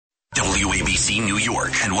WABC New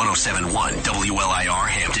York, and 107.1 WLIR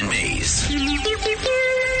Hampton Bays.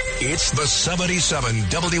 It's the 77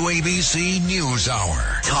 WABC News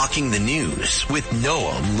Hour. Talking the news with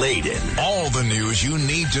Noam, Laden. All the news you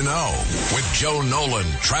need to know with Joe Nolan,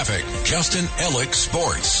 traffic, Justin Ellick,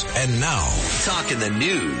 sports. And now, Talking the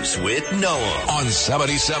news with Noam on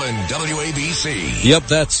 77 WABC. Yep,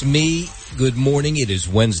 that's me. Good morning. It is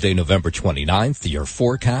Wednesday, November 29th. Your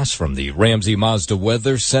forecast from the Ramsey Mazda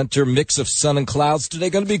Weather Center. Mix of sun and clouds. Today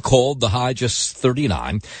going to be cold. The high just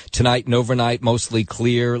 39. Tonight and overnight, mostly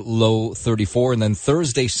clear, low 34. And then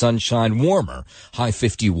Thursday, sunshine, warmer, high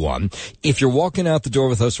 51. If you're walking out the door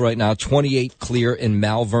with us right now, 28 clear in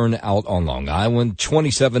Malvern out on Long Island,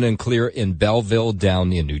 27 and clear in Belleville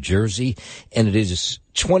down in New Jersey. And it is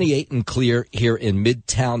 28 and clear here in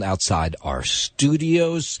Midtown outside our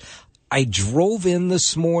studios. I drove in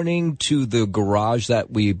this morning to the garage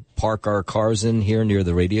that we park our cars in here near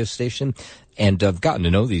the radio station, and I've gotten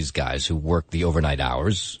to know these guys who work the overnight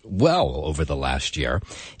hours well over the last year.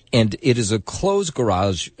 And it is a closed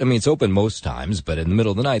garage. I mean, it's open most times, but in the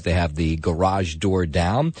middle of the night, they have the garage door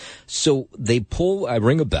down. So I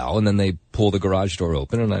ring a bell, and then they pull the garage door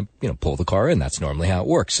open, and I, pull the car in. That's normally how it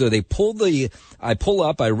works. So I pull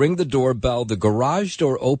up, I ring the doorbell, the garage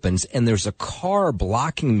door opens, and there's a car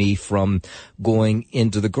blocking me from going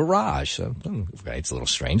into the garage. So, it's a little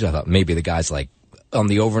strange. I thought maybe the guy's on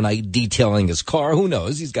the overnight detailing his car. Who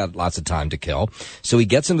knows? He's got lots of time to kill. So he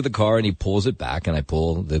gets into the car and he pulls it back, and I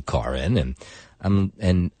pull the car in,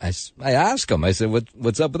 and I ask him, I said,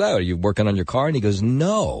 what's up with that? Are you working on your car? And he goes,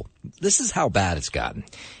 no, this is how bad it's gotten.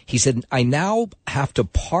 He said, I now have to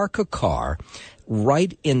park a car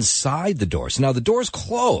right inside the door. So now the door's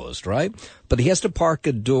closed, right? But he has to park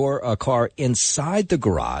a car inside the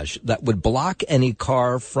garage that would block any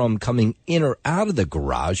car from coming in or out of the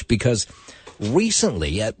garage, because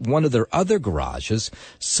recently, at one of their other garages,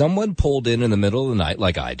 someone pulled in the middle of the night,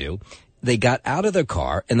 like I do. They got out of their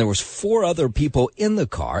car, and there was 4 other people in the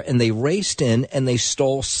car, and they raced in, and they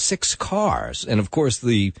stole 6 cars. And, of course,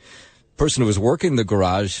 the person who was working the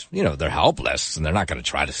garage, they're helpless, and they're not going to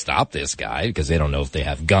try to stop this guy because they don't know if they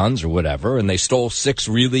have guns or whatever. And they stole 6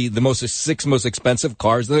 most expensive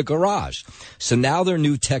cars in the garage. So now their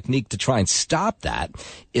new technique to try and stop that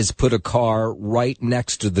is put a car right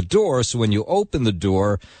next to the door. So when you open the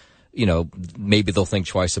door, maybe they'll think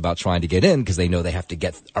twice about trying to get in because they know they have to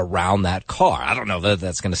get around that car. I don't know that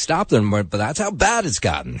that's going to stop them, but that's how bad it's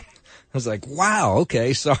gotten. I was like, wow,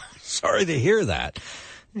 okay, sorry to hear that.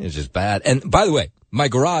 It's just bad. And by the way, my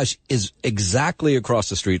garage is exactly across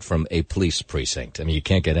the street from a police precinct. I mean, you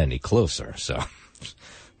can't get any closer. So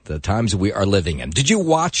the times we are living in. Did you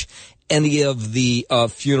watch any of the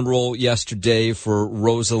funeral yesterday for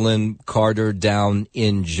Rosalind Carter down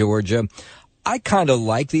in Georgia? I kind of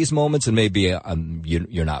like these moments, and maybe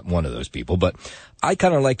you're not one of those people, but I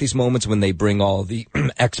kind of like these moments when they bring all the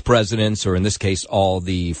ex-presidents, or in this case, all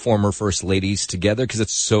the former first ladies together, because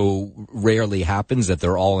it so rarely happens that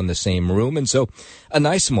they're all in the same room. And so a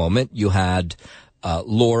nice moment. You had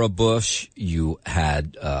Laura Bush, you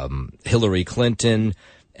had Hillary Clinton,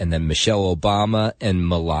 and then Michelle Obama and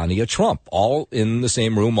Melania Trump, all in the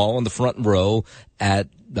same room, all in the front row at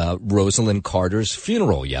Rosalind Carter's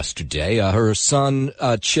funeral yesterday. Her son,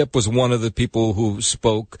 Chip, was one of the people who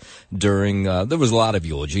spoke during, there was a lot of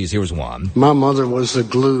eulogies. Here was one. My mother was the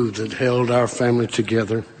glue that held our family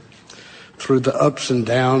together through the ups and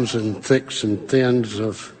downs and thicks and thins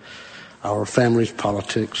of our family's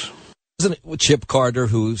politics. Wasn't it Chip Carter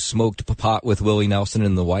who smoked pot with Willie Nelson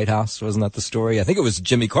in the White House? Wasn't that the story? I think it was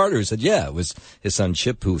Jimmy Carter who said, yeah, it was his son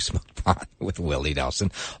Chip who smoked pot with Willie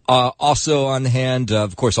Nelson. Also on hand,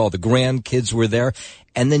 of course, all the grandkids were there.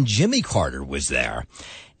 And then Jimmy Carter was there.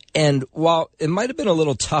 And while it might have been a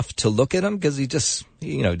little tough to look at him because he just,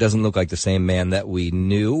 doesn't look like the same man that we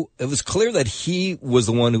knew, it was clear that he was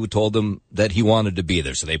the one who told them that he wanted to be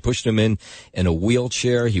there. So they pushed him in a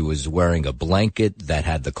wheelchair. He was wearing a blanket that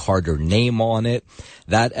had the Carter name on it.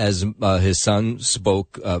 That, as his son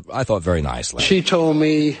spoke, I thought very nicely. She told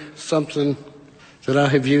me something that I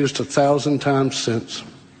have used 1,000 times since.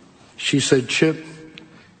 She said, Chip,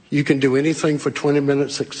 you can do anything for 20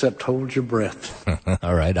 minutes except hold your breath.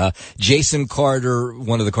 All right. Jason Carter,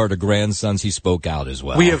 one of the Carter grandsons, he spoke out as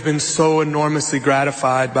well. We have been so enormously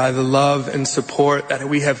gratified by the love and support that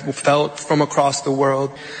we have felt from across the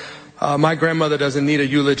world. My grandmother doesn't need a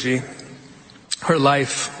eulogy. Her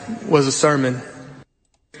life was a sermon.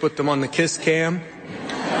 Put them on the kiss cam.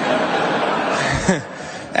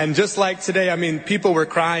 And just like today, people were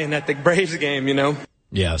crying at the Braves game,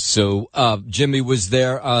 Yeah, so Jimmy was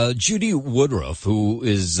there. Judy Woodruff, who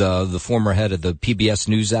is the former head of the PBS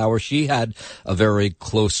NewsHour, she had a very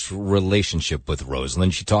close relationship with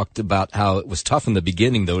Rosalynn. She talked about how it was tough in the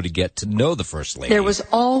beginning, though, to get to know the First Lady. There was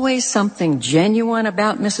always something genuine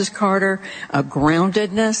about Mrs. Carter, a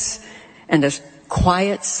groundedness and a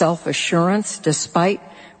quiet self-assurance, despite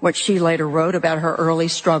what she later wrote about her early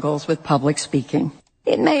struggles with public speaking.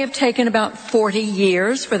 It may have taken about 40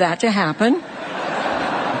 years for that to happen.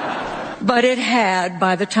 But it had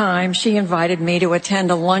by the time she invited me to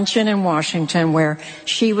attend a luncheon in Washington where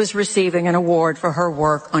she was receiving an award for her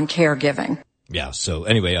work on caregiving. Yeah, so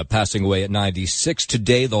anyway, passing away at 96.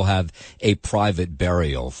 Today they'll have a private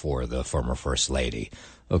burial for the former First Lady.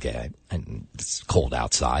 Okay, and it's cold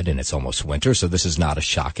outside and it's almost winter, so this is not a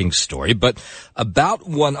shocking story. But about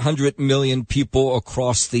 100 million people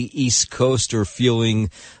across the East Coast are feeling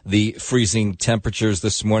the freezing temperatures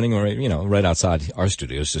this morning. Or, right outside our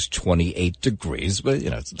studio is just 28 degrees. But,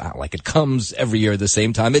 it's not like it comes every year at the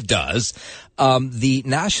same time. It does. The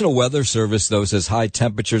National Weather Service, though, says high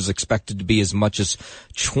temperatures expected to be as much as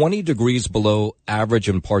 20 degrees below average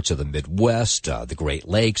in parts of the Midwest, the Great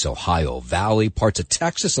Lakes, Ohio Valley, parts of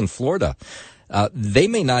Texas and Florida. They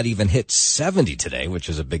may not even hit 70 today, which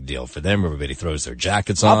is a big deal for them. Everybody throws their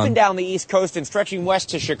jackets on. Up and down the East Coast and stretching west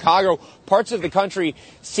to Chicago, parts of the country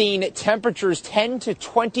seeing temperatures 10 to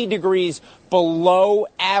 20 degrees below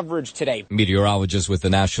average today. Meteorologist with the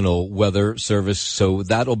National Weather Service. So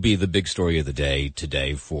that'll be the big story of the day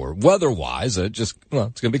today for weather-wise. It's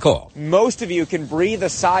going to be cold. Most of you can breathe a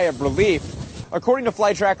sigh of relief. According to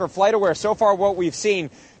Flight Tracker FlightAware, so far what we've seen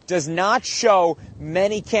does not show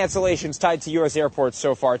many cancellations tied to U.S. airports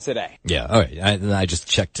so far today. Yeah, all right. I just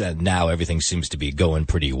checked. Now everything seems to be going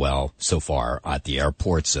pretty well so far at the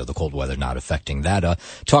airports. The cold weather not affecting that.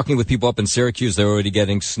 Talking with people up in Syracuse, they're already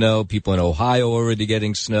getting snow. People in Ohio already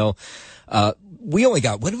getting snow. We only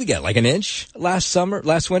got, what did we get? Like an inch last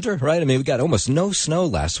winter, right? I mean, we got almost no snow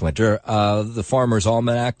last winter. The Farmer's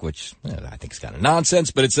Almanac, which I think is kind of nonsense,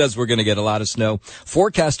 but it says we're going to get a lot of snow.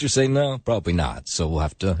 Forecasters say no, probably not. So we'll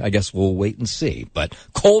have to, I guess we'll wait and see. But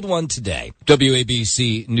cold one today.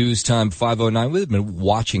 WABC News Time 5:09. We've been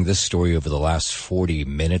watching this story over the last 40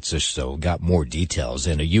 minutes or so. Got more details.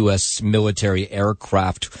 In a U.S. military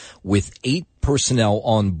aircraft with 8 personnel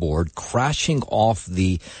on board crashing off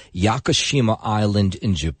the Yakushima Island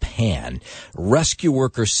in Japan. Rescue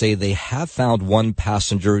workers say they have found one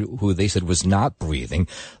passenger who they said was not breathing.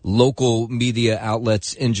 Local media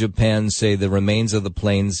outlets in Japan say the remains of the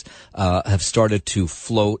planes have started to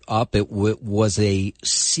float up. It was a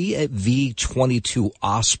CV-22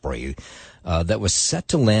 Osprey that was set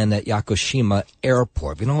to land at Yakushima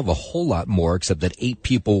Airport. We don't have a whole lot more except that 8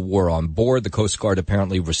 people were on board. The Coast Guard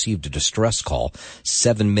apparently received a distress call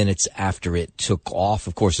 7 minutes after it took off.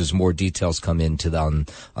 Of course, as more details come into on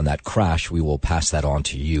that crash, we will pass that on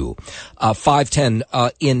to you. 5:10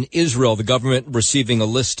 in Israel, the government receiving a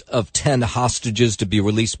list of 10 hostages to be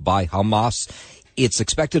released by Hamas. It's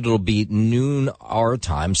expected it'll be noon our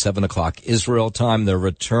time, 7 o'clock Israel time. Their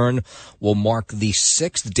return will mark the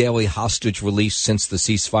 6th daily hostage release since the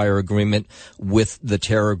ceasefire agreement with the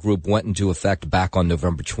terror group went into effect back on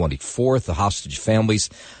November 24th. The hostage families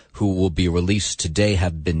who will be released today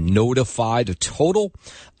have been notified. A total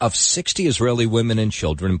of 60 Israeli women and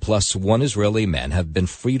children, plus 1 Israeli man, have been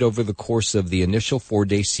freed over the course of the initial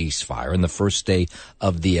 4-day ceasefire and the first day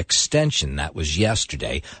of the extension. That was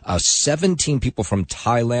yesterday. 17 people from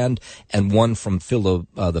Thailand and 1 from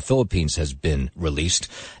the Philippines has been released.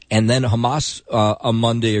 And then Hamas on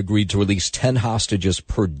Monday agreed to release 10 hostages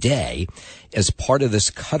per day as part of this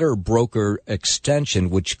cutter broker extension,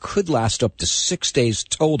 which could last up to 6 days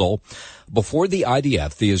total before the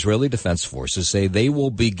IDF, the Israeli Defense Forces, say they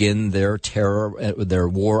will begin their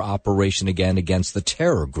war operation again against the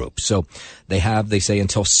terror group. So they say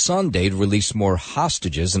until Sunday to release more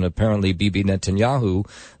hostages. And apparently Bibi Netanyahu,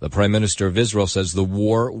 the Prime Minister of Israel, says the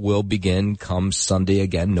war will begin come Sunday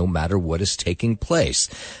again, no matter what is taking place.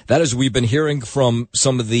 That is, we've been hearing from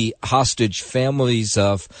some of the hostage families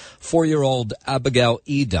of 4-year-old Abigail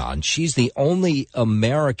Edon. She's the only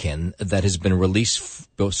American that has been released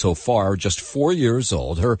so far, just 4 years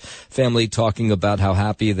old. Her family talking about how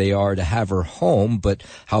happy they are to have her home, but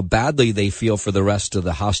how badly they feel for the rest of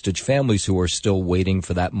the hostage families who are still waiting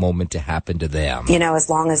for that moment to happen to them. As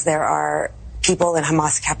long as there are people in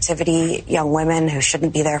Hamas captivity, young women who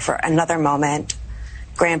shouldn't be there for another moment,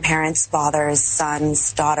 grandparents, fathers,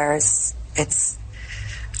 sons, daughters, it's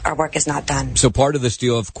our work is not done. So part of this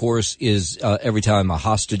deal, of course, is every time a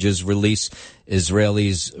hostage is released,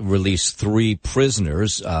 Israelis release 3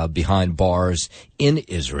 prisoners behind bars in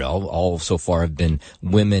Israel. All so far have been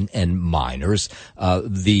women and minors.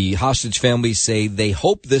 The hostage families say they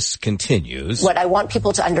hope this continues. What I want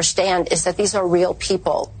people to understand is that these are real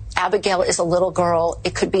people. Abigail is a little girl.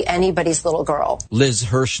 It could be anybody's little girl. Liz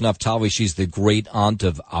Hirsch Naftali, she's the great aunt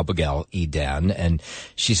of Abigail Edan, and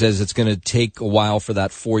she says it's going to take a while for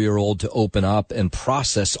that 4-year-old to open up and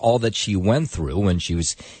process all that she went through when she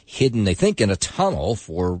was hidden, they think, in a tunnel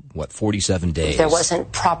for, 47 days. There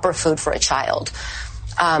wasn't proper food for a child.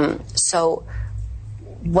 So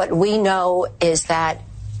what we know is that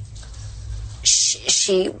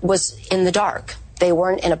she was in the dark. They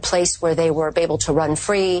weren't in a place where they were able to run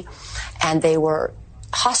free, and they were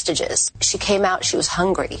hostages. She came out, she was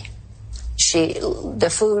hungry.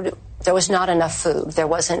 There was not enough food. There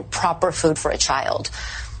wasn't proper food for a child.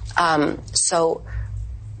 So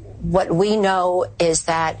what we know is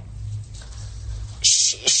that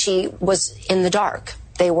she was in the dark.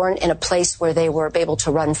 They weren't in a place where they were able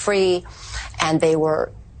to run free, and they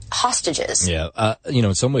were hostages. Yeah.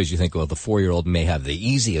 In some ways you think, well, the 4-year-old may have the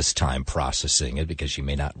easiest time processing it because she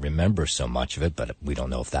may not remember so much of it, but we don't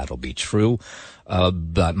know if that'll be true.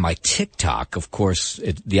 But my TikTok, of course,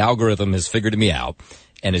 the algorithm has figured me out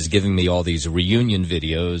and is giving me all these reunion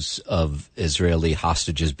videos of Israeli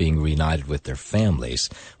hostages being reunited with their families,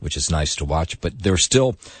 which is nice to watch. But there are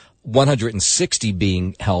still 160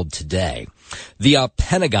 being held today. The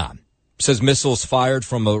Pentagon says missiles fired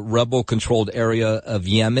from a rebel-controlled area of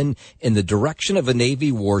Yemen in the direction of a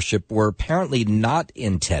Navy warship were apparently not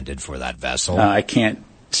intended for that vessel. I can't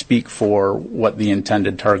speak for what the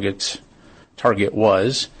intended target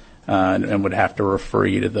was, and would have to refer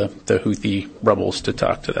you to the Houthi rebels to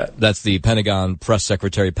talk to that. That's the Pentagon Press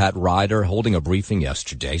Secretary Pat Ryder holding a briefing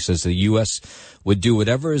yesterday, says the U.S. would do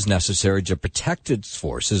whatever is necessary to protect its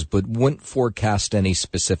forces, but wouldn't forecast any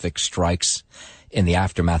specific strikes in the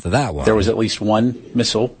aftermath of that one. There was at least one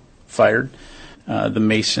missile fired. The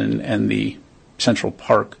Mason and the Central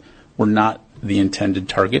Park were not the intended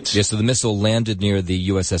targets. Yes, so the missile landed near the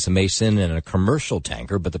USS Mason in a commercial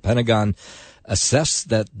tanker, but the Pentagon assessed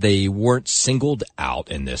that they weren't singled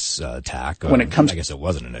out in this attack. When it comes, I guess it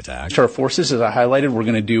wasn't an attack. To our forces, as I highlighted, we're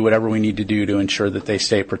going to do whatever we need to do to ensure that they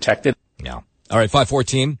stay protected. Yeah. All right,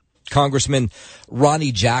 514. Congressman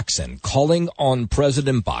Ronnie Jackson calling on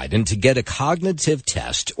President Biden to get a cognitive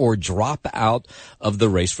test or drop out of the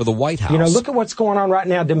race for the White House. Look at what's going on right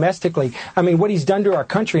now domestically. I mean, what he's done to our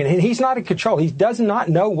country, and he's not in control. He does not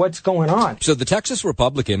know what's going on. So the Texas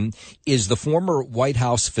Republican is the former White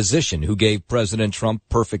House physician who gave President Trump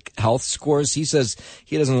perfect health scores. He says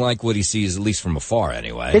he doesn't like what he sees, at least from afar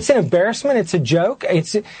anyway. It's an embarrassment. It's a joke.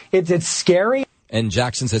 It's scary. And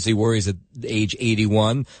Jackson says he worries at age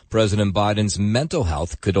 81, President Biden's mental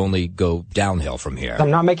health could only go downhill from here.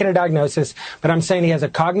 I'm not making a diagnosis, but I'm saying he has a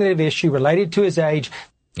cognitive issue related to his age.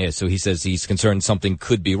 Yeah, so he says he's concerned something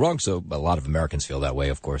could be wrong. So a lot of Americans feel that way,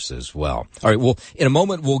 of course, as well. All right, well, in a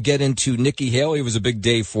moment, we'll get into Nikki Haley. It was a big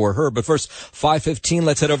day for her. But first, 5:15,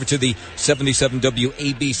 let's head over to the 77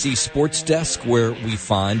 WABC Sports Desk, where we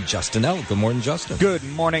find Justin L. Good morning, Justin. Good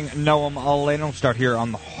morning, Noam. Laden. Start here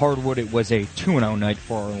on the hardwood. It was a 2-0 night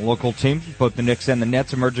for our local teams. Both the Knicks and the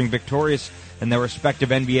Nets emerging victorious in their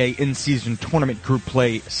respective NBA in-season tournament group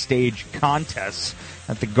play stage contests.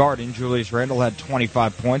 At the Garden, Julius Randle had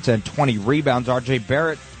 25 points and 20 rebounds. R.J.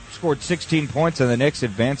 Barrett scored 16 points, and the Knicks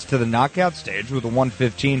advanced to the knockout stage with a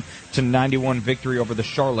 115-91 victory over the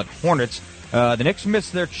Charlotte Hornets. The Knicks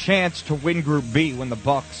missed their chance to win Group B when the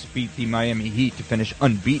Bucks beat the Miami Heat to finish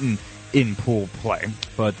unbeaten in pool play.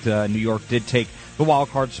 But New York did take the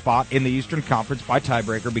wild-card spot in the Eastern Conference by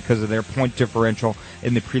tiebreaker because of their point differential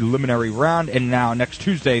in the preliminary round, and now next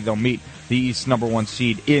Tuesday they'll meet the East #1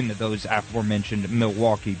 seed in those aforementioned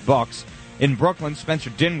Milwaukee Bucks. In Brooklyn, Spencer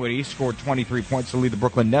Dinwiddie scored 23 points to lead the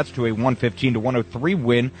Brooklyn Nets to a 115-103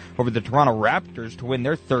 win over the Toronto Raptors to win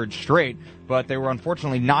their third straight, but they were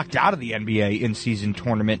unfortunately knocked out of the NBA in-season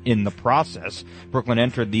tournament in the process. Brooklyn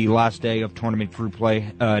entered the last day of tournament group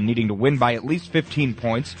play needing to win by at least 15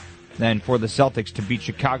 points, and for the Celtics to beat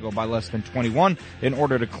Chicago by less than 21 in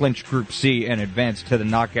order to clinch Group C and advance to the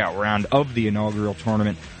knockout round of the inaugural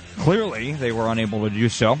tournament. Clearly, they were unable to do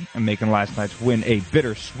so, and making last night's win a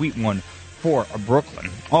bittersweet one for Brooklyn.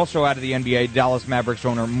 Also out of the NBA, Dallas Mavericks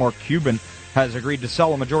owner Mark Cuban has agreed to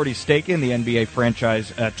sell a majority stake in the NBA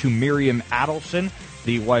franchise to Miriam Adelson,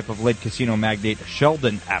 the wife of late casino magnate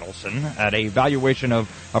Sheldon Adelson, at a valuation of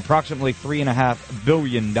approximately $3.5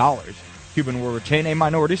 billion. Cuban will retain a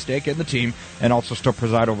minority stake in the team and also still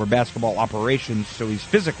preside over basketball operations, so he's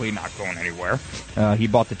physically not going anywhere. He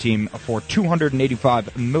bought the team for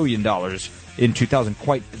 $285 million in 2000.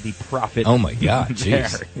 Quite the profit. Oh, my God.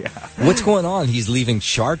 Jeez. Yeah. What's going on? He's leaving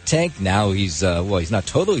Shark Tank. Now he's not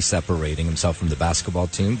totally separating himself from the basketball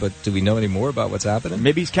team, but do we know any more about what's happening?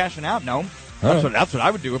 Maybe he's cashing out, no? That's what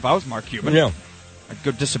I would do if I was Mark Cuban. Yeah. I'd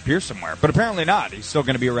go disappear somewhere. But apparently not. He's still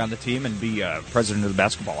going to be around the team and be president of the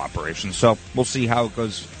basketball operations. So we'll see how it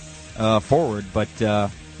goes forward. But,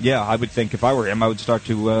 yeah, I would think if I were him, I would start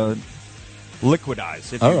to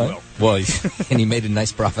liquidize, if you will. Well, and he made a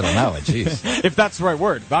nice profit on that one. Jeez. If that's the right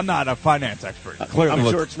word. I'm not a finance expert. Clearly. I'm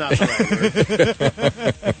sure it's not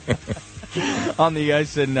the right word. On the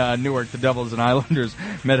ice in Newark, the Devils and Islanders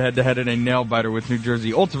met head-to-head in a nail-biter with New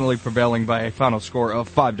Jersey, ultimately prevailing by a final score of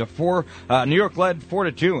 5-4. New York led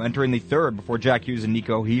 4-2 entering the third before Jack Hughes and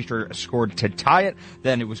Nico Hischier scored to tie it.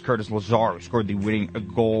 Then it was Curtis Lazar who scored the winning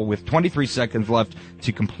goal with 23 seconds left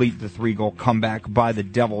to complete the 3-goal comeback by the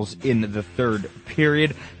Devils in the third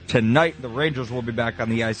period. Tonight, the Rangers will be back on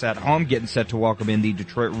the ice at home, getting set to welcome in the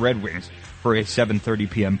Detroit Red Wings for a 7:30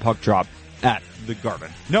 p.m. puck drop at the Garden.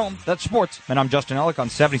 No, that's sports, and I'm Justin Ellick on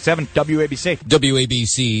 77 WABC.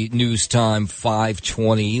 WABC News Time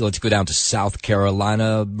 5:20. Let's go down to South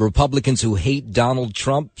Carolina. Republicans who hate Donald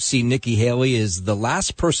Trump see Nikki Haley as the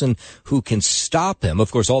last person who can stop him. Of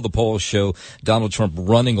course, all the polls show Donald Trump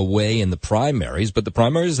running away in the primaries, but the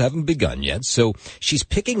primaries haven't begun yet. So she's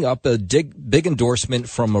picking up a big endorsement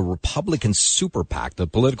from a Republican super PAC, the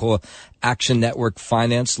Political Action Network,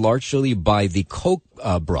 financed largely by the Koch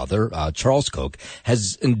brother, Charles Koch,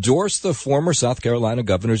 has endorsed the former South Carolina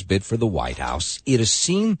governor's bid for the White House. It is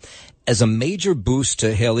seen as a major boost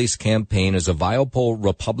to Haley's campaign as a viable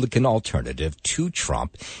Republican alternative to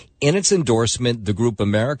Trump. In its endorsement, the group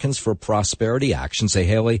Americans for Prosperity Action say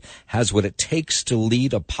Haley has what it takes to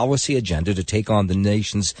lead a policy agenda to take on the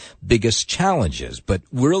nation's biggest challenges. But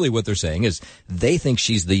really what they're saying is they think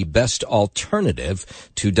she's the best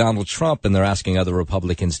alternative to Donald Trump, and they're asking other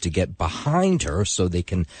Republicans to get behind her so they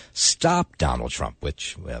can stop Donald Trump,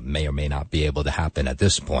 which may or may not be able to happen at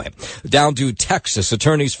this point. Down to Texas,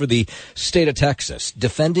 attorneys for the state of Texas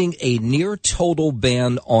defending a near total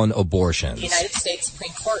ban on abortions. The United States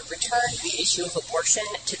Supreme Court returned the issue of abortion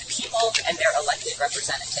to the people and their elected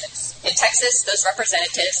representatives. In Texas, those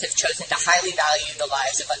representatives have chosen to highly value the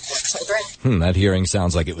lives of unborn children. That hearing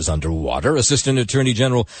sounds like it was underwater. Assistant Attorney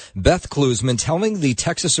General Beth Klusman telling the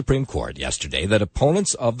Texas Supreme Court yesterday that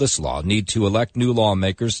opponents of this law need to elect new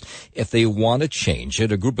lawmakers if they want to change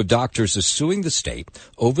it. A group of doctors is suing the state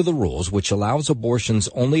over the rules which allows abortions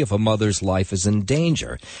only if a mother's life is in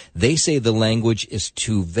danger. They say the language is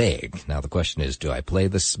too vague. Now the question is, do I play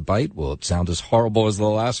this bite? Will it sound as horrible as the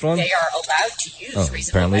last one? They are allowed to use reasonable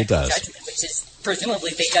apparently it does. Judgment, which is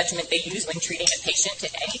presumably the judgment they use when treating a patient in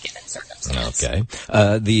any given circumstance.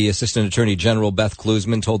 Okay. The Assistant Attorney General Beth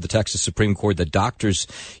Klusman told the Texas Supreme Court that doctors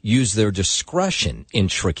use their discretion in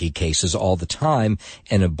tricky cases all the time,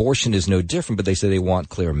 and abortion is no different, but they say they want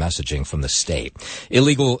clear messaging from the state.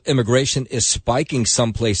 Illegal immigration is spiking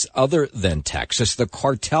someplace other than Texas. The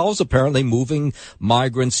cartels apparently moving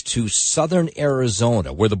migrants to southern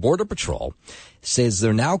Arizona, where the Border Patrol says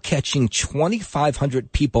they're now catching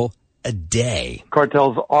 2,500 people a day.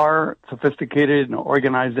 Cartels are sophisticated and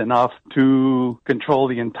organized enough to control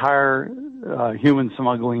the entire human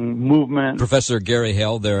smuggling movement. Professor Gary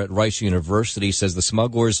Hale there at Rice University says the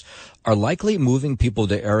smugglers are likely moving people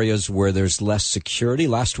to areas where there's less security.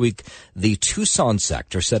 Last week, the Tucson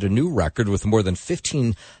sector set a new record with more than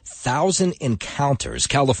 15,000 encounters.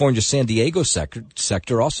 California's San Diego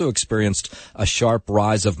sector also experienced a sharp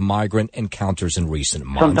rise of migrant encounters in recent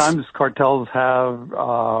months. Sometimes cartels have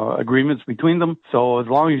agreements between them, so as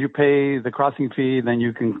long as you pay the crossing fee, then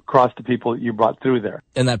you can cross the people that you brought through there.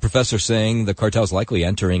 And that professor saying the cartel's likely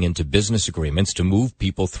entering into business agreements to move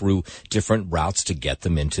people through different routes to get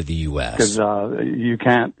them into the U.S. Because you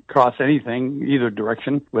can't cross anything either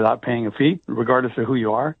direction without paying a fee, regardless of who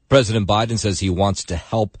you are. President Biden says he wants to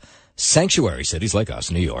help sanctuary cities like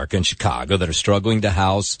us, New York and Chicago, that are struggling to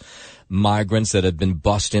house migrants that have been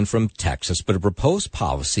bussed in from Texas, but a proposed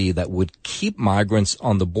policy that would keep migrants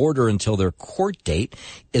on the border until their court date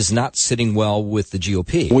is not sitting well with the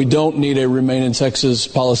GOP. We don't need a Remain in Texas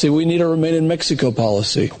policy. We need a Remain in Mexico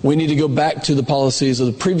policy. We need to go back to the policies of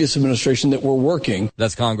the previous administration that were working.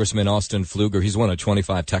 That's Congressman Austin Pfluger. He's one of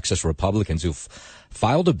 25 Texas Republicans who've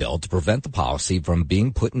filed a bill to prevent the policy from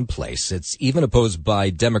being put in place. It's even opposed by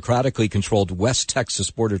democratically controlled West Texas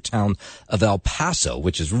border town of El Paso,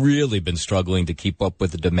 which has really been struggling to keep up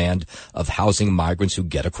with the demand of housing migrants who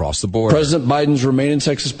get across the border. President Biden's Remain in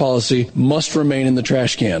Texas policy must remain in the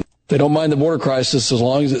trash can. They don't mind the border crisis as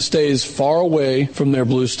long as it stays far away from their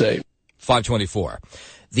blue state. 524.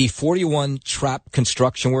 The 41 trapped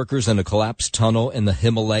construction workers in a collapsed tunnel in the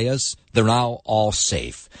Himalayas, they're now all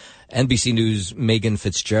safe. NBC News' Megan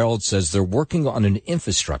Fitzgerald says they're working on an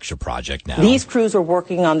infrastructure project now. These crews are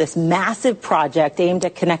working on this massive project aimed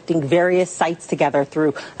at connecting various sites together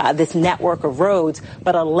through this network of roads,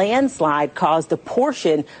 but a landslide caused a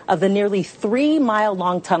portion of the nearly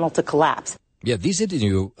 3-mile-long tunnel to collapse. Yeah, these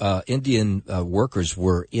Indian workers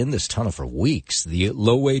were in this tunnel for weeks. The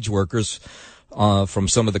low-wage workers from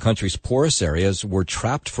some of the country's poorest areas were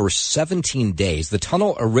trapped for 17 days. The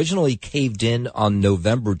tunnel originally caved in on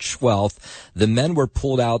November 12th. The men were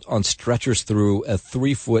pulled out on stretchers through a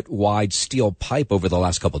 3-foot wide steel pipe over the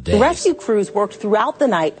last couple of days. Rescue crews worked throughout the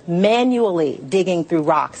night manually digging through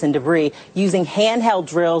rocks and debris, using handheld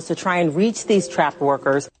drills to try and reach these trapped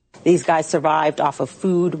workers. These guys survived off of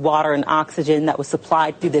food, water, and oxygen that was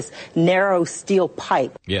supplied through this narrow steel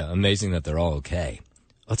pipe. Yeah, amazing that they're all okay.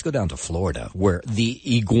 Let's go down to Florida, where the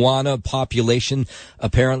iguana population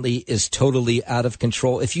apparently is totally out of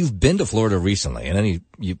control. If you've been to Florida recently, and then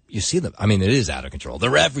you see them, I mean, it is out of control.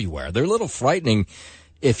 They're everywhere. They're a little frightening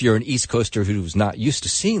if you're an East Coaster who's not used to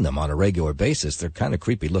seeing them on a regular basis. They're kind of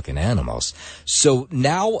creepy-looking animals. So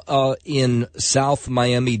now in South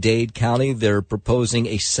Miami-Dade County, they're proposing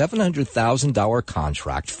a $700,000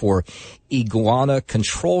 contract for iguana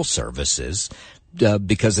control services.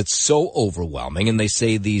 Because it's so overwhelming, and they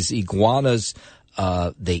say these iguanas,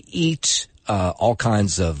 they eat all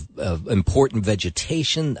kinds of important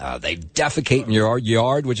vegetation. They defecate in your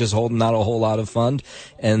yard, which is not a whole lot of fun,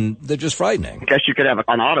 and they're just frightening. I guess you could have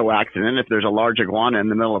an auto accident if there's a large iguana in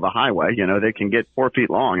the middle of a highway. You know, they can get 4 feet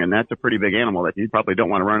long, and that's a pretty big animal that you probably don't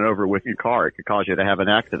want to run over with your car. It could cause you to have an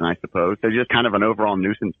accident, I suppose. They're just kind of an overall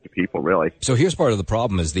nuisance to people, really. So here's part of the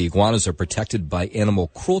problem is the iguanas are protected by animal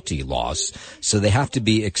cruelty laws, so they have to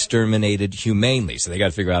be exterminated humanely. So they got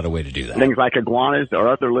to figure out a way to do that. Things like iguanas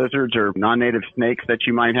or other lizards or non-native snakes that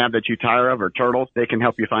you might have that you tire of, or turtles, they can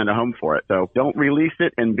help you find a home for it. So don't release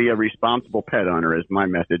it, and be a responsible pet owner is my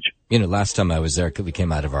message. You know, last time I was there, we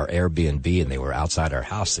came out of our Airbnb and they were outside our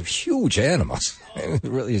house. They're huge animals. It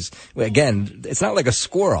really is. Again, it's not like a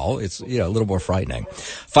squirrel. It's, a little more frightening.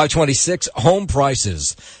 526, home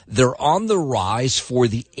prices. They're on the rise for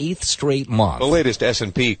the 8th straight month. The latest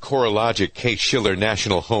S&P CoreLogic Case-Shiller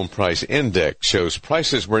National Home Price Index shows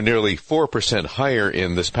prices were nearly 4% higher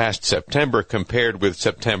in this past September compared with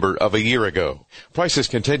September of a year ago. Prices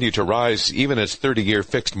continue to rise even as 30-year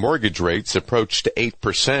fixed mortgage rates approached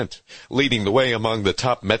 8%, leading the way among the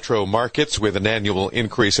top metro markets with an annual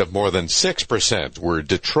increase of more than 6% were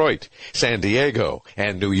Detroit, San Diego,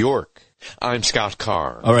 and New York. I'm Scott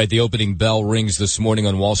Carr. All right, the opening bell rings this morning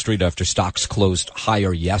on Wall Street after stocks closed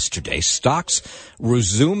higher yesterday. Stocks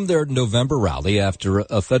resumed their November rally after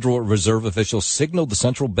a Federal Reserve official signaled the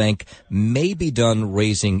central bank may be done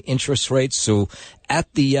raising interest rates. So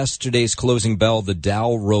at the yesterday's closing bell, the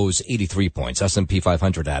Dow rose 83 points. S&P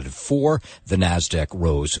 500 added 4. The NASDAQ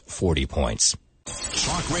rose 40 points.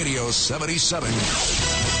 Talk Radio 77.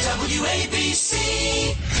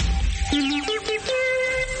 WABC.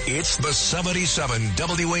 It's the 77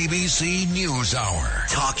 WABC News Hour.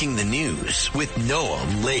 Talking the news with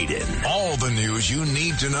Noam, Laden. All the news you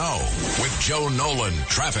need to know with Joe Nolan,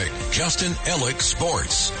 traffic, Justin Ellick,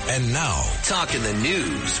 sports. And now, Talking the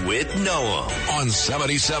news with Noam. On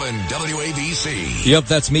 77 WABC. Yep,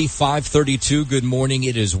 that's me, 532. Good morning.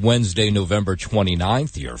 It is Wednesday, November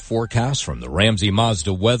 29th. Your forecast from the Ramsey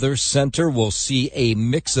Mazda Weather Center. We'll see a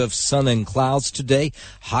mix of sun and clouds today.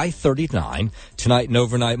 High 39. Tonight and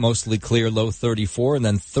overnight, mostly clear, low 34. And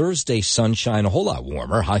then Thursday, sunshine, a whole lot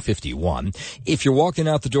warmer, high 51. If you're walking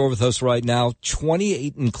out the door with us right now,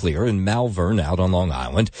 28 and clear in Malvern out on Long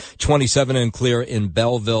Island, 27 and clear in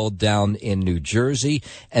Belleville down in New Jersey,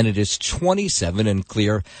 and it is 27 and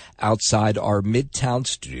clear outside our Midtown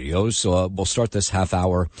studios. We'll start this half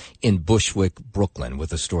hour in Bushwick, Brooklyn,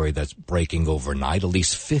 with a story that's breaking overnight. At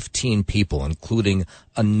least 15 people, including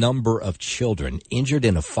a number of children, injured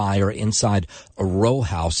in a fire inside a row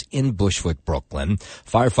house in Bushwick, Brooklyn.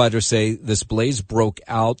 Firefighters say this blaze broke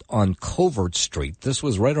out on Covert Street. This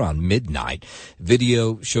was right around midnight.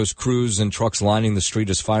 Video shows crews and trucks lining the street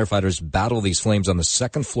as firefighters battle these flames on the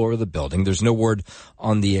second floor of the building. There's no word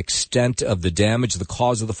on the extent of the damage, the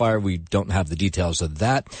cause of the fire. We don't have the details of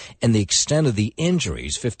that. And the extent of the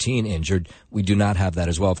injuries, 15 injured, we do not have that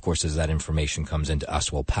as well. Of course, as that information comes into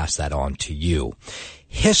us, we'll pass that on to you.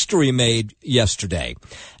 History made yesterday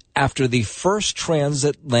after the first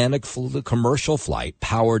transatlantic commercial flight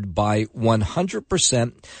powered by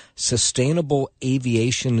 100% sustainable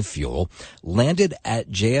aviation fuel landed at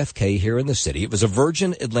JFK here in the city. It was a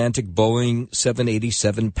Virgin Atlantic Boeing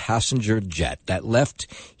 787 passenger jet that left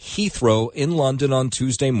Heathrow in London on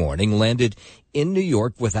Tuesday morning, landed in New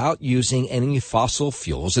York without using any fossil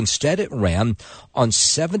fuels. Instead, it ran on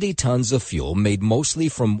 70 tons of fuel made mostly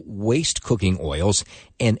from waste cooking oils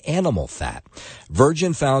and animal fat.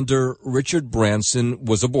 Virgin founder Richard Branson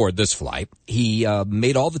was aboard this flight. He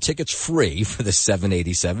made all the tickets free for the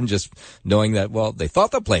 787, just knowing that, well, they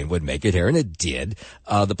thought the plane would make it here, and it did.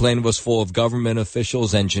 The plane was full of government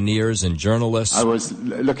officials, engineers, and journalists. I was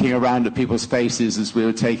looking around at people's faces as we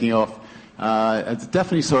were taking off. I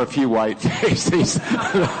definitely saw a few white faces.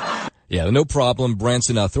 Yeah, no problem.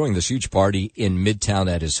 Branson throwing this huge party in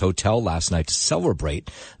Midtown at his hotel last night to celebrate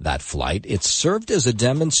that flight. It served as a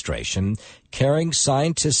demonstration, carrying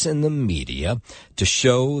scientists in the media to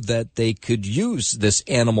show that they could use this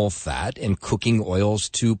animal fat and cooking oils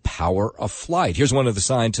to power a flight. Here's one of the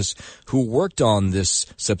scientists who worked on this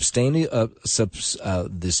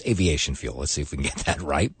this aviation fuel. Let's see if we can get that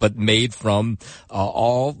right, but made from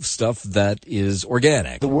all stuff that is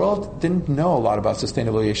organic. The world didn't know a lot about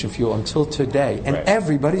sustainable aviation fuel until today, and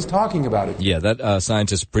everybody's talking about it. Yeah, that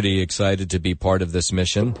scientist is pretty excited to be part of this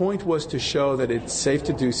mission. The point was to show that it's safe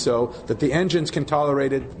to do so, that the engines can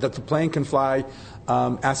tolerate it, that the plane can fly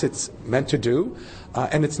as it's meant to do.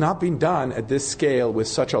 And it's not being done at this scale with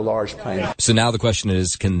such a large plane. So now the question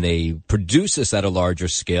is, can they produce this at a larger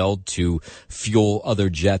scale to fuel other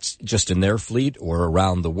jets just in their fleet or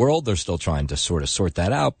around the world? They're still trying to sort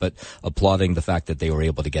that out, but applauding the fact that they were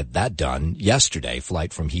able to get that done yesterday,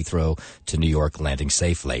 flight from Heathrow to New York landing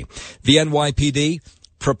safely. The NYPD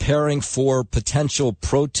preparing for potential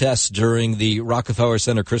protests during the Rockefeller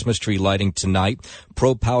Center Christmas tree lighting tonight.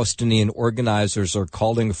 Pro-Palestinian organizers are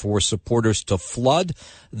calling for supporters to flood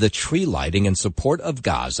the tree lighting in support of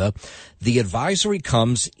Gaza. The advisory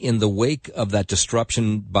comes in the wake of that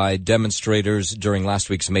disruption by demonstrators during last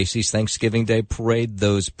week's Macy's Thanksgiving Day parade.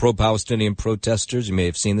 Those pro-Palestinian protesters, you may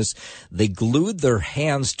have seen this, they glued their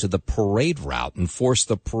hands to the parade route and forced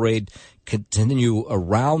the parade continue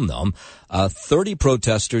around them. 30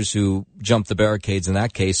 protesters who jumped the barricades in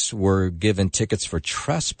that case were given tickets for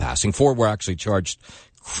trespassing. 4 were actually charged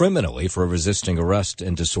criminally for resisting arrest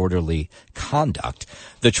and disorderly conduct.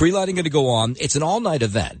 The tree lighting going to go on. It's an all-night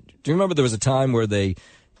event. Do you remember there was a time where they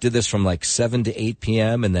did this from like 7 to 8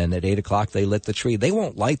 p.m. and then at 8 o'clock they lit the tree? They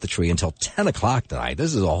won't light the tree until 10 o'clock tonight.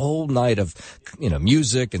 This is a whole night of,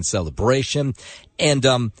 music and celebration. And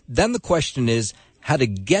then the question is how to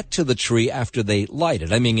get to the tree after they light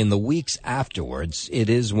it. I mean, in the weeks afterwards,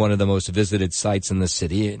 it is one of the most visited sites in the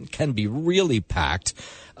city. It can be really packed.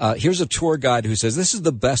 Here's a tour guide who says this is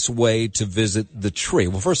the best way to visit the tree.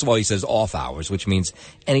 Well, first of all, he says off hours, which means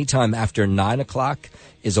anytime after 9 o'clock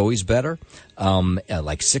is always better.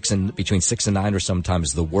 Like between 6 and 9 are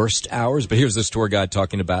sometimes the worst hours. But here's this tour guide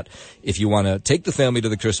talking about if you want to take the family to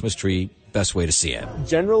the Christmas tree, best way to see it.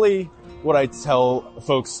 Generally, what I tell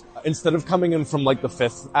folks, instead of coming in from like the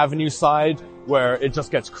 5th Avenue side, where it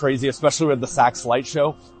just gets crazy, especially with the Saks Light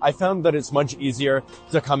Show, I found that it's much easier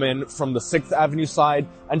to come in from the 6th Avenue side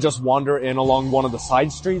and just wander in along one of the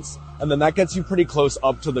side streets. And then that gets you pretty close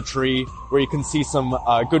up to the tree where you can see some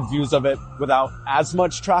good views of it without as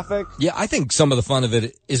much traffic. Yeah, I think some of the fun of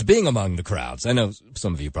it is being among the crowds. I know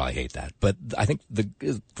some of you probably hate that, but I think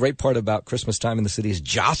the great part about Christmas time in the city is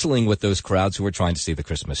jostling with those crowds who are trying to see the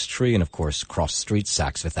Christmas tree. And, of course, across the street,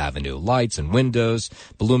 Saks Fifth Avenue lights and windows,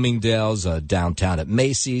 Bloomingdale's, downtown at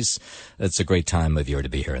Macy's. It's a great time of year to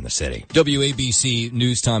be here in the city. WABC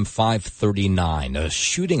News Time 5:39. A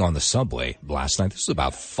shooting on the subway last night. This was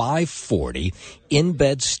about 5:40 in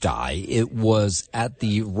Bed-Stuy. It was at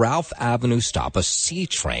the Ralph Avenue stop, a C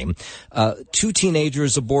train. 2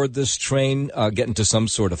 teenagers aboard this train get into some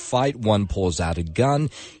sort of fight. One pulls out a gun.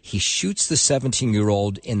 He shoots the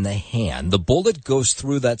 17-year-old in the hand. The bullet goes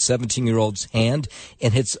through that 17-year-old's hand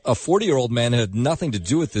and hits a 40-year-old man who had nothing to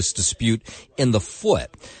do with this dispute in the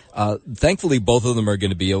foot. Thankfully, both of them are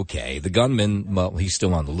going to be okay. The gunman, well, he's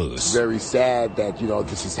still on the loose. It's very sad that,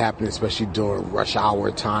 this is happening, especially during rush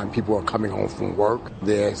hour time. People are coming home from work.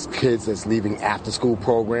 There's kids that's leaving after school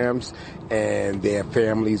programs. and their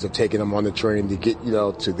families are taking them on the train to get,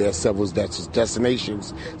 to their several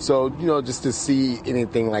destinations. So, just to see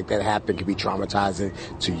anything like that happen can be traumatizing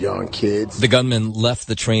to young kids. The gunman left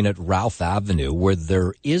the train at Ralph Avenue, where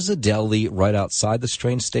there is a deli right outside this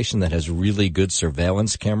train station that has really good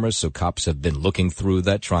surveillance cameras. So cops have been looking through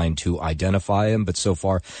that, trying to identify him, but so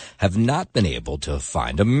far have not been able to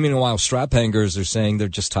find him. Meanwhile, strap hangers are saying they're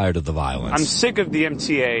just tired of the violence. I'm sick of the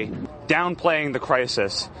MTA downplaying the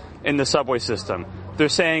crisis in the subway system. They're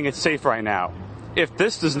saying it's safe right now. If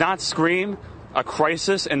this does not scream a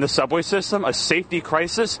crisis in the subway system, a safety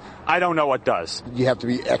crisis, I don't know what does. You have to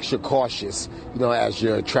be extra cautious, as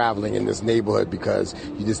you're traveling in this neighborhood, because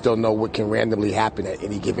you just don't know what can randomly happen at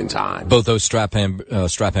any given time. Both those strap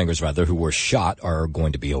hangers, who were shot are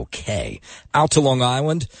going to be okay. Out to Long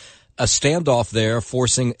Island. A standoff there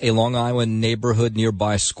forcing a Long Island neighborhood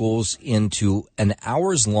nearby schools into an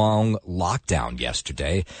hours-long lockdown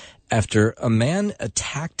yesterday after a man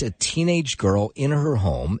attacked a teenage girl in her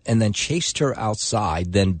home and then chased her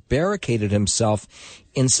outside, then barricaded himself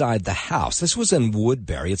inside the house. This was in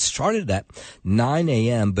Woodbury. It started at 9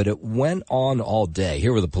 a.m., but it went on all day.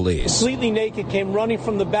 Here were the police. Completely naked, came running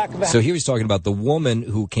from the back of the house. So here he's talking about the woman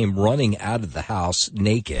who came running out of the house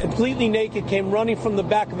naked. Completely naked, came running from the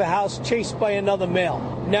back of the house, chased by another male.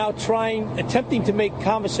 Now attempting to make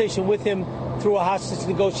conversation with him through a hostage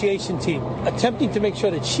negotiation team. Attempting to make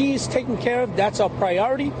sure that she is taken care of. That's our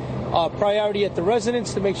priority. Our priority at the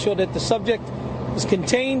residence to make sure that the subject is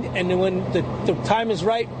contained, and then when the time is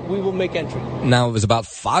right, we will make entry. Now, it was about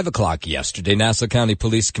 5 o'clock yesterday. Nassau County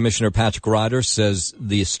Police Commissioner Patrick Ryder says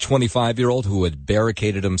this 25-year-old who had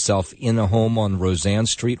barricaded himself in a home on Roseanne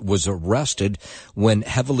Street was arrested when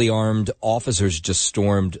heavily armed officers just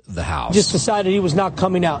stormed the house. Just decided he was not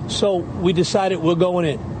coming out, so we decided we're going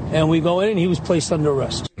in. And we go in, and he was placed under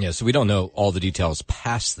arrest. Yeah, so we don't know all the details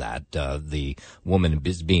past that. The woman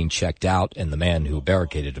is being checked out, and the man who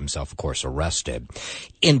barricaded himself, of course, arrested.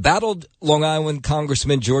 Embattled Long Island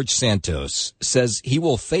Congressman George Santos says he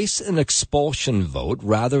will face an expulsion vote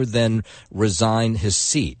rather than resign his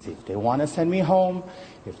seat. If they want to send me home,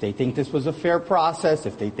 if they think this was a fair process,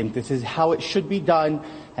 if they think this is how it should be done,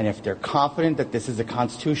 and if they're confident that this is a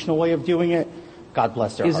constitutional way of doing it, God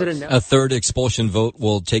bless their hearts. A third expulsion vote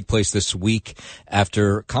will take place this week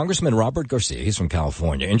after Congressman Robert Garcia, he's from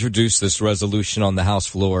California, introduced this resolution on the House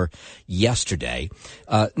floor yesterday.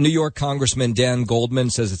 New York Congressman Dan Goldman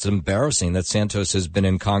says it's embarrassing that Santos has been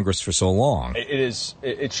in Congress for so long.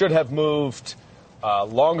 It should have moved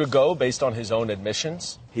long ago based on his own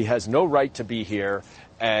admissions. He has no right to be here.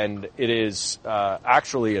 And it is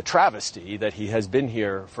actually a travesty that he has been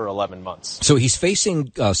here for 11 months. So he's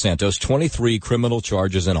facing, Santos, 23 criminal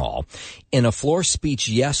charges in all. In a floor speech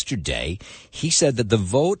yesterday, he said that the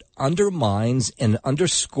vote undermines and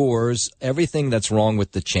underscores everything that's wrong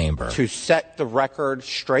with the chamber. To set the record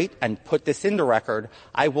straight and put this in the record,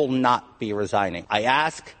 I will not be resigning. I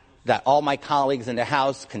ask that all my colleagues in the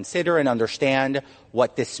House consider and understand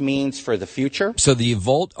what this means for the future. So the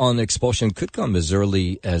vote on expulsion could come as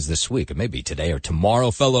early as this week. It may be today or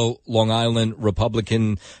tomorrow. Fellow Long Island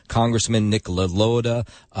Republican Congressman Nick LaLota,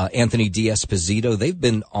 Anthony D'Esposito, they've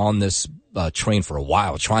been on this train for a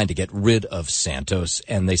while trying to get rid of Santos,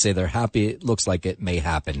 and they say they're happy. It looks like it may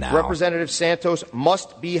happen now. Representative Santos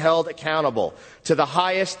must be held accountable to the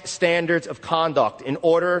highest standards of conduct in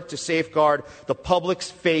order to safeguard the public's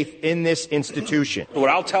faith in this institution. What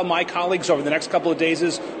I'll tell my colleagues over the next couple of days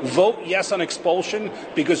is vote yes on expulsion,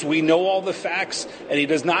 because we know all the facts, and he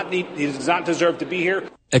does not deserve to be here.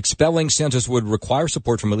 Expelling Santos would require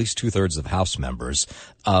support from at least 2/3 of House members.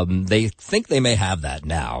 They think they may have that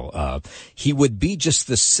now. He would be just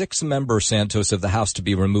the 6th member, Santos, of the House to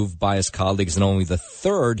be removed by his colleagues, and only the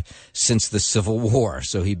 3rd since the Civil War.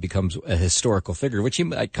 So he becomes a historical figure, which he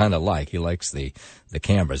might kind of like. He likes the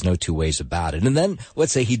cameras, no two ways about it. And then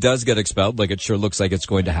let's say he does get expelled, like it sure looks like it's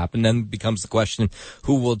going to happen. Then becomes the question,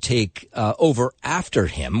 who will take over after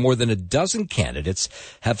him? More than a dozen candidates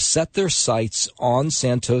have set their sights on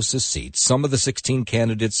Santos' seat. Some of the 16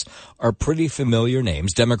 candidates are pretty familiar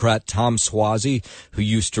names. Democrat Tom Suozzi, who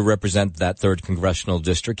used to represent that 3rd congressional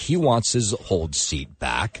district, he wants his old seat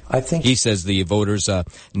back. He says the voters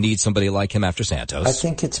need somebody like him after Santos. I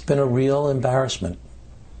think it's been a real embarrassment.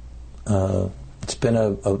 It's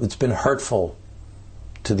been hurtful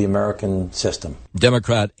to the American system.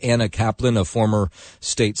 Democrat Anna Kaplan, a former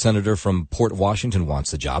state senator from Port Washington,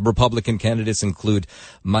 wants the job. Republican candidates include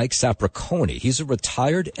Mike Sapriconi. He's a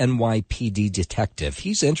retired NYPD detective.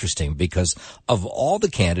 He's interesting because of all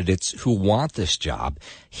the candidates who want this job,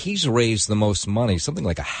 he's raised the most money, something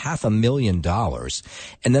like $500,000.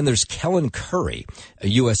 And then there's Kellen Curry, a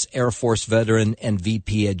U.S. Air Force veteran and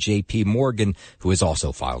VP at J.P. Morgan, who has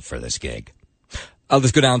also filed for this gig.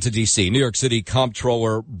 Let's go down to D.C. New York City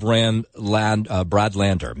Comptroller Brad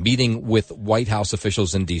Lander meeting with White House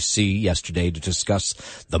officials in D.C. yesterday to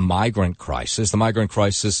discuss the migrant crisis. The migrant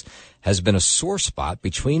crisis has been a sore spot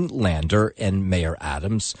between Lander and Mayor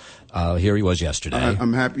Adams. Here he was yesterday.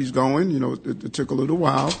 I'm happy he's going. It took a little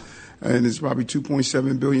while, and it's probably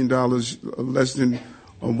 $2.7 billion less than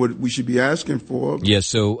what we should be asking for. Yeah,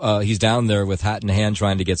 so he's down there with hat in hand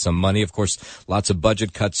trying to get some money. Of course, lots of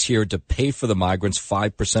budget cuts here to pay for the migrants,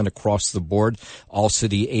 5% across the board. All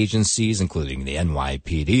city agencies, including the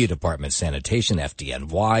NYPD, Department of Sanitation,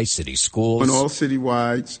 FDNY, city schools. And all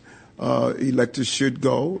citywides, electors should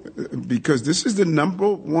go because this is the number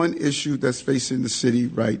one issue that's facing the city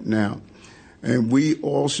right now. And we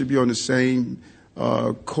all should be on the same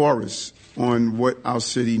chorus on what our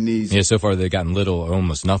city needs. Yeah, so far they've gotten little or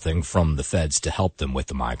almost nothing from the feds to help them with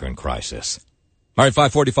the migrant crisis. All right,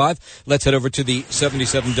 5:45. Let's head over to the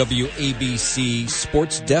 77 WABC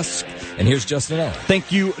Sports Desk. And here's Justin Allen.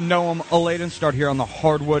 Thank you, Noam. Laden. Start here on the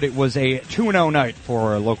hardwood. It was a 2-0 night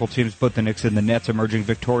for local teams, both the Knicks and the Nets emerging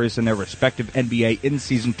victorious in their respective NBA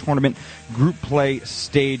in-season tournament group play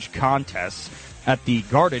stage contests. At the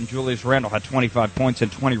Garden, Julius Randle had 25 points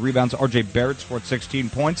and 20 rebounds. R.J. Barrett scored 16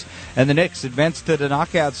 points. And the Knicks advanced to the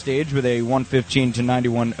knockout stage with a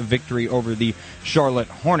 115-91 victory over the Charlotte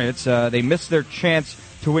Hornets. They missed their chance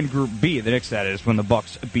to win Group B, the Knicks, that is, when the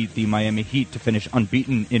Bucks beat the Miami Heat to finish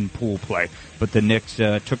unbeaten in pool play. But the Knicks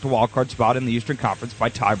took the wildcard spot in the Eastern Conference by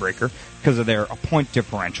tiebreaker because of their point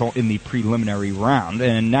differential in the preliminary round.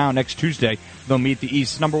 And now, next Tuesday, they'll meet the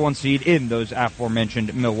East's number one seed in those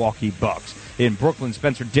aforementioned Milwaukee Bucks. In Brooklyn,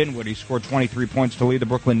 Spencer Dinwiddie scored 23 points to lead the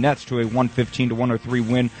Brooklyn Nets to a 115-103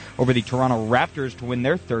 win over the Toronto Raptors to win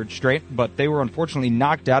their third straight, but they were unfortunately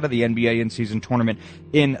knocked out of the NBA in-season tournament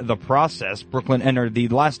in the process. Brooklyn entered the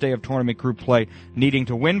last day of tournament group play needing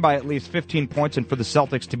to win by at least 15 points and for the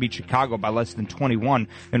Celtics to beat Chicago by less than 21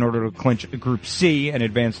 in order to clinch Group C and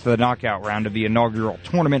advance to the knockout round of the inaugural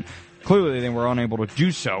tournament. Clearly, they were unable to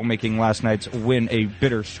do so, making last night's win a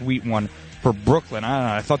bittersweet one for Brooklyn.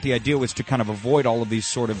 I thought the idea was to kind of avoid all of these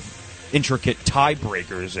sort of intricate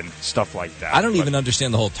tiebreakers and stuff like that. I don't even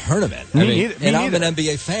underestimate the whole tournament. Me neither. And I'm an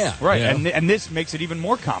NBA fan. Right, you know? and this makes it even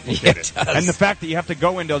more complicated. And the fact that you have to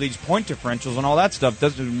go into these point differentials and all that stuff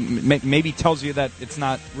maybe tells you that it's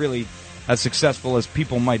not really as successful as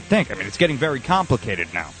people might think. I mean, it's getting very complicated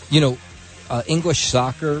now. English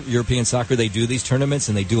soccer, European soccer, they do these tournaments,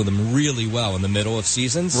 and they do them really well in the middle of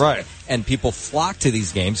seasons. Right. And people flock to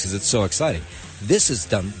these games because it's so exciting. This has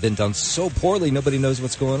been done so poorly, nobody knows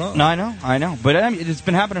what's going on. No, I know. But I mean, it's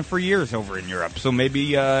been happening for years over in Europe. So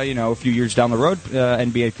maybe, a few years down the road,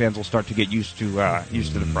 NBA fans will start to get used to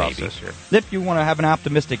the process here. If you want to have an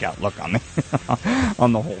optimistic outlook on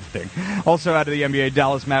the whole thing. Also out of the NBA,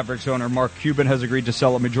 Dallas Mavericks owner Mark Cuban has agreed to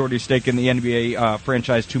sell a majority stake in the NBA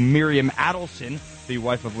franchise to Miriam Adelson, the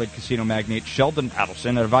wife of late casino magnate Sheldon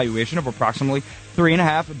Adelson, at a valuation of approximately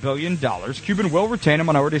 $3.5 billion. Cuban will retain a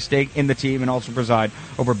minority stake in the team and also preside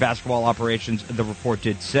over basketball operations, the report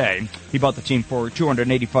did say. He bought the team for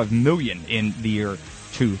 $285 million in the year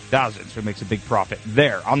 2000, so it makes a big profit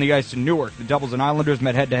there. On the ice in Newark, the Devils and Islanders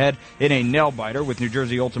met head-to-head in a nail-biter, with New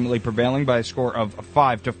Jersey ultimately prevailing by a score of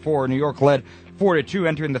 5-4. New York led 4-2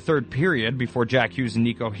 entering the third period before Jack Hughes and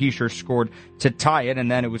Nico Hischier scored to tie it, and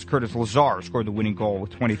then it was Curtis Lazar who scored the winning goal with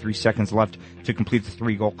 23 seconds left to complete the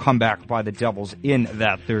 3-goal comeback by the Devils in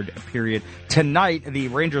that third period. Tonight, the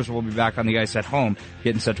Rangers will be back on the ice at home,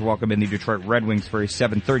 getting set to welcome in the Detroit Red Wings for a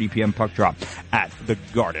 7:30 p.m. puck drop at the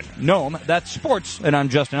Garden. Noam, that's sports, and I'm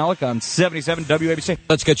Justin Ellick on 77 WABC.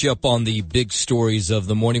 Let's get you up on the big stories of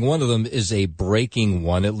the morning. One of them is a breaking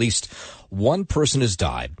one. At least one person has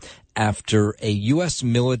died after a U.S.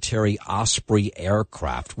 military Osprey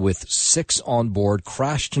aircraft with 6 on board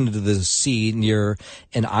crashed into the sea near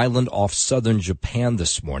an island off southern Japan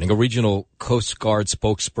this morning. A regional Coast Guard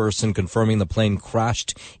spokesperson confirming the plane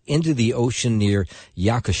crashed into the ocean near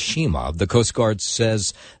Yakushima. The Coast Guard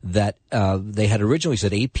says that they had originally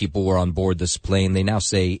said 8 people were on board this plane. They now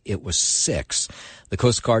say it was 6. The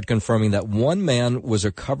Coast Guard confirming that one man was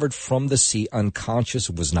recovered from the sea unconscious,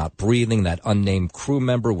 was not breathing. That unnamed crew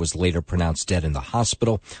member was later pronounced dead in the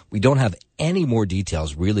hospital. We don't have any more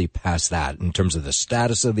details really past that in terms of the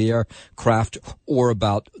status of the aircraft or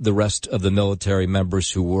about the rest of the military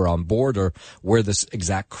members who were on board or where this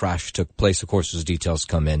exact crash took place. Of course, as details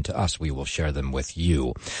come in to us, we will share them with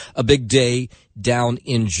you. A big day down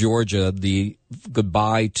in Georgia, the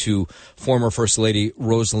goodbye to former First Lady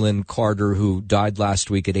Rosalind Carter, who died last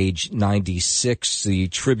week at age 96. The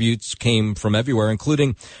tributes came from everywhere,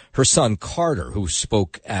 including her son Carter, who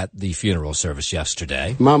spoke at the funeral service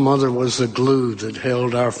yesterday. My mother was the glue that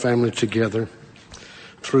held our family together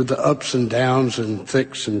through the ups and downs and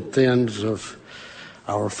thicks and thins of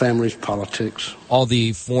our family's politics. All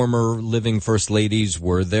the former living first ladies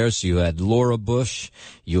were there. So you had Laura Bush,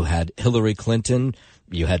 you had Hillary Clinton,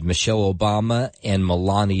 you had Michelle Obama and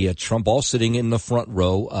Melania Trump all sitting in the front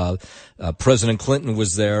row. President Clinton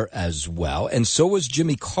was there as well. And so was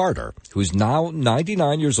Jimmy Carter, who's now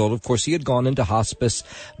 99 years old. Of course, he had gone into hospice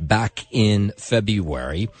back in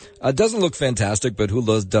February. Doesn't look fantastic, but who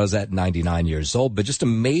does at 99 years old? But just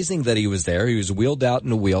amazing that he was there. He was wheeled out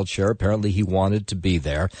in a wheelchair. Apparently, he wanted to be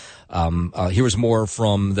there. Here was more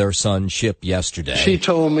from their son, Chip, yesterday. She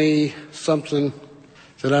told me something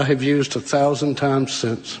that I have used 1,000 times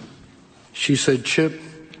since. She said, Chip,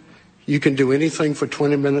 you can do anything for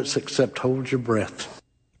 20 minutes except hold your breath.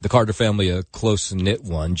 The Carter family, a close-knit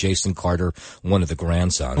one. Jason Carter, one of the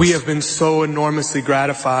grandsons. We have been so enormously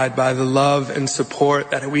gratified by the love and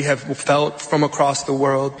support that we have felt from across the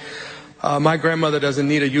world. My grandmother doesn't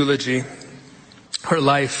need a eulogy. Her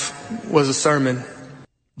life was a sermon.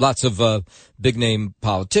 Lots of big-name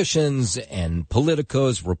politicians and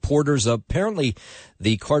politicos, reporters. Apparently,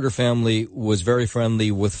 the Carter family was very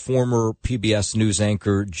friendly with former PBS News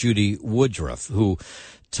anchor Judy Woodruff, who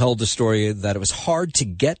told the story that it was hard to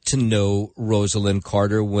get to know Rosalind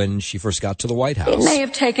Carter when she first got to the White House. It may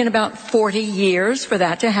have taken about 40 years for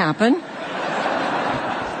that to happen.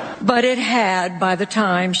 But it had by the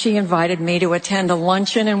time she invited me to attend a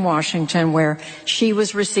luncheon in Washington where she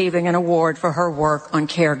was receiving an award for her work on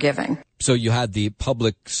caregiving. So you had the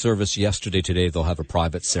public service yesterday. Today they'll have a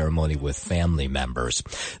private ceremony with family members.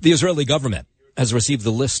 The Israeli government has received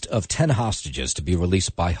the list of 10 hostages to be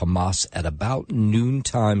released by Hamas at about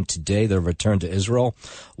noontime today. Their return to Israel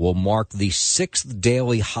will mark the 6th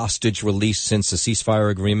daily hostage release since the ceasefire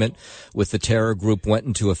agreement with the terror group went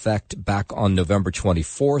into effect back on November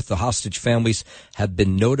 24th. The hostage families have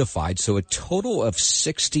been notified, so a total of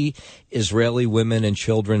 60 Israeli women and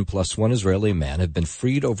children plus one Israeli man have been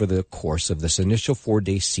freed over the course of this initial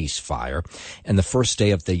 4-day ceasefire and the first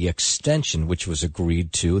day of the extension, which was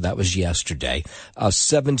agreed to. That was yesterday.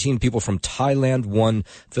 17 people from Thailand, one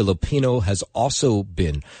Filipino, has also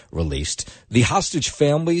been released. The hostage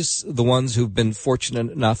families, the ones who've been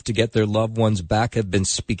fortunate enough to get their loved ones back, have been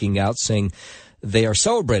speaking out, saying they are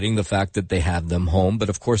celebrating the fact that they have them home, but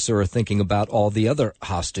of course they are thinking about all the other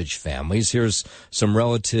hostage families. Here's some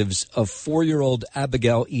relatives of 4-year-old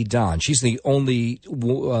Abigail Edan. She's the only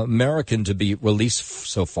American to be released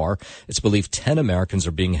so far. It's believed 10 Americans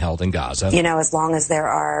are being held in Gaza. You know, as long as there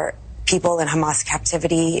are people in Hamas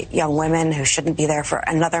captivity, young women who shouldn't be there for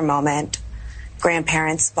another moment,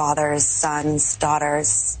 grandparents, fathers, sons,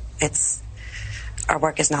 daughters, our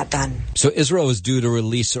work is not done. So Israel is due to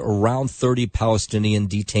release around 30 Palestinian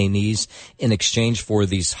detainees in exchange for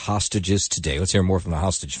these hostages today. Let's hear more from the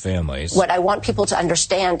hostage families. What I want people to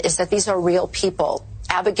understand is that these are real people.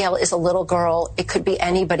 Abigail is a little girl. It could be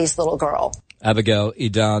anybody's little girl. Abigail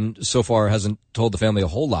Edan so far hasn't told the family a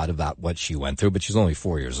whole lot about what she went through, but she's only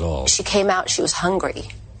 4 years old. She came out, she was hungry.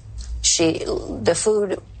 The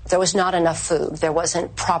food, there was not enough food. There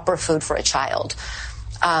wasn't proper food for a child.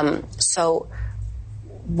 So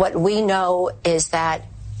what we know is that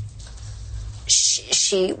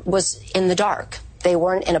she was in the dark. They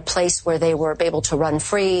weren't in a place where they were able to run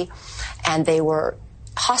free, and they were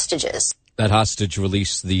hostages. That hostage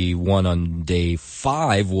release, the one on day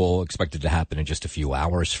 5, will expected to happen in just a few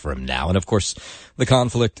hours from now. And of course, the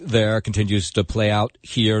conflict there continues to play out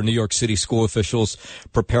here. New York City school officials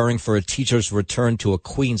preparing for a teacher's return to a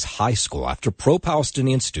Queens high school after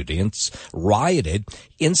pro-Palestinian students rioted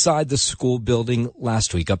inside the school building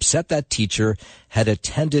last week, upset that teacher had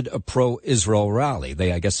attended a pro-Israel rally.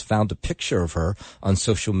 They, I guess, found a picture of her on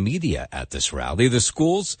social media at this rally. The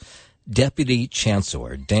school's Deputy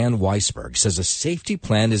Chancellor Dan Weisberg says a safety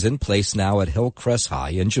plan is in place now at Hillcrest High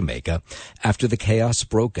in Jamaica after the chaos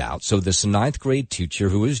broke out, so this 9th grade teacher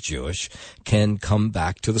who is Jewish can come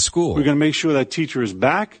back to the school. We're going to make sure that teacher is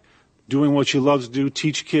back, doing what she loves to do,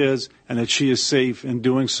 teach kids, and that she is safe in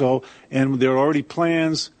doing so. And there are already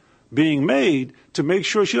plans being made to make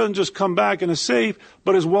sure she doesn't just come back and is safe,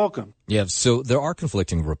 but is welcome. Yeah, so there are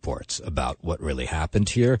conflicting reports about what really happened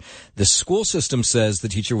here. The school system says the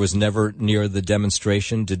teacher was never near the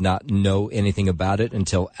demonstration, did not know anything about it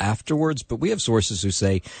until afterwards, but we have sources who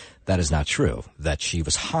say that is not true, that she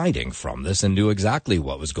was hiding from this and knew exactly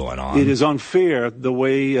what was going on. It is unfair the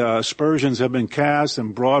way aspersions have been cast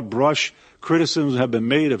and broad brush criticisms have been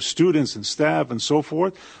made of students and staff and so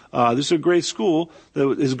forth. This is a great school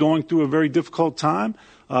that is going through a very difficult time.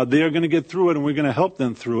 They are going to get through it, and we're going to help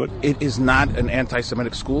them through it. It is not an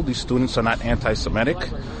anti-Semitic school. These students are not anti-Semitic.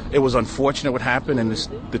 It was unfortunate what happened, and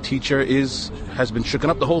the teacher has been shooken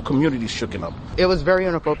up. The whole community is shooken up. It was very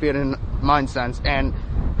inappropriate in my sense, and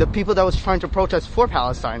the people that was trying to protest for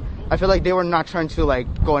Palestine, I feel like they were not trying to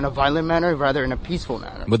go in a violent manner, rather in a peaceful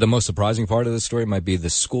manner. But the most surprising part of the story might be the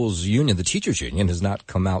school's union, the teachers union, has not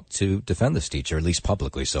come out to defend this teacher, at least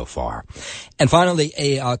publicly so far. And finally,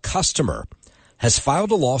 a customer has filed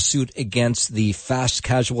a lawsuit against the fast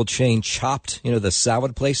casual chain Chopped, the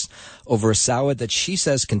salad place, over a salad that she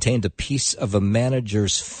says contained a piece of a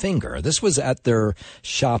manager's finger. This was at their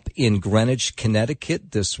shop in Greenwich,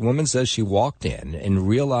 Connecticut. This woman says she walked in and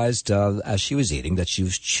realized as she was eating that she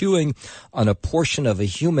was chewing on a portion of a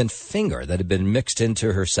human finger that had been mixed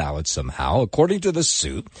into her salad somehow. According to the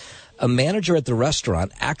suit, a manager at the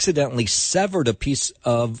restaurant accidentally severed a piece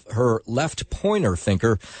of her left pointer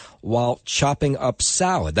finger while chopping up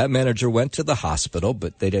salad. That manager went to the hospital,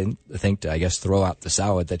 but they didn't think to, throw out the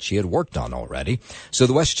salad that she had worked on already. So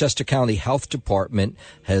the Westchester County Health Department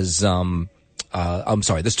has,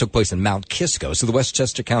 this took place in Mount Kisco. So the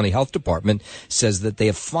Westchester County Health Department says that they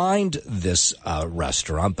have fined this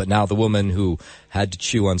restaurant, but now the woman who had to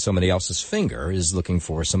chew on somebody else's finger is looking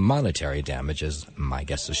for some monetary damages. My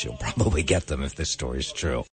guess is she'll probably get them if this story is true.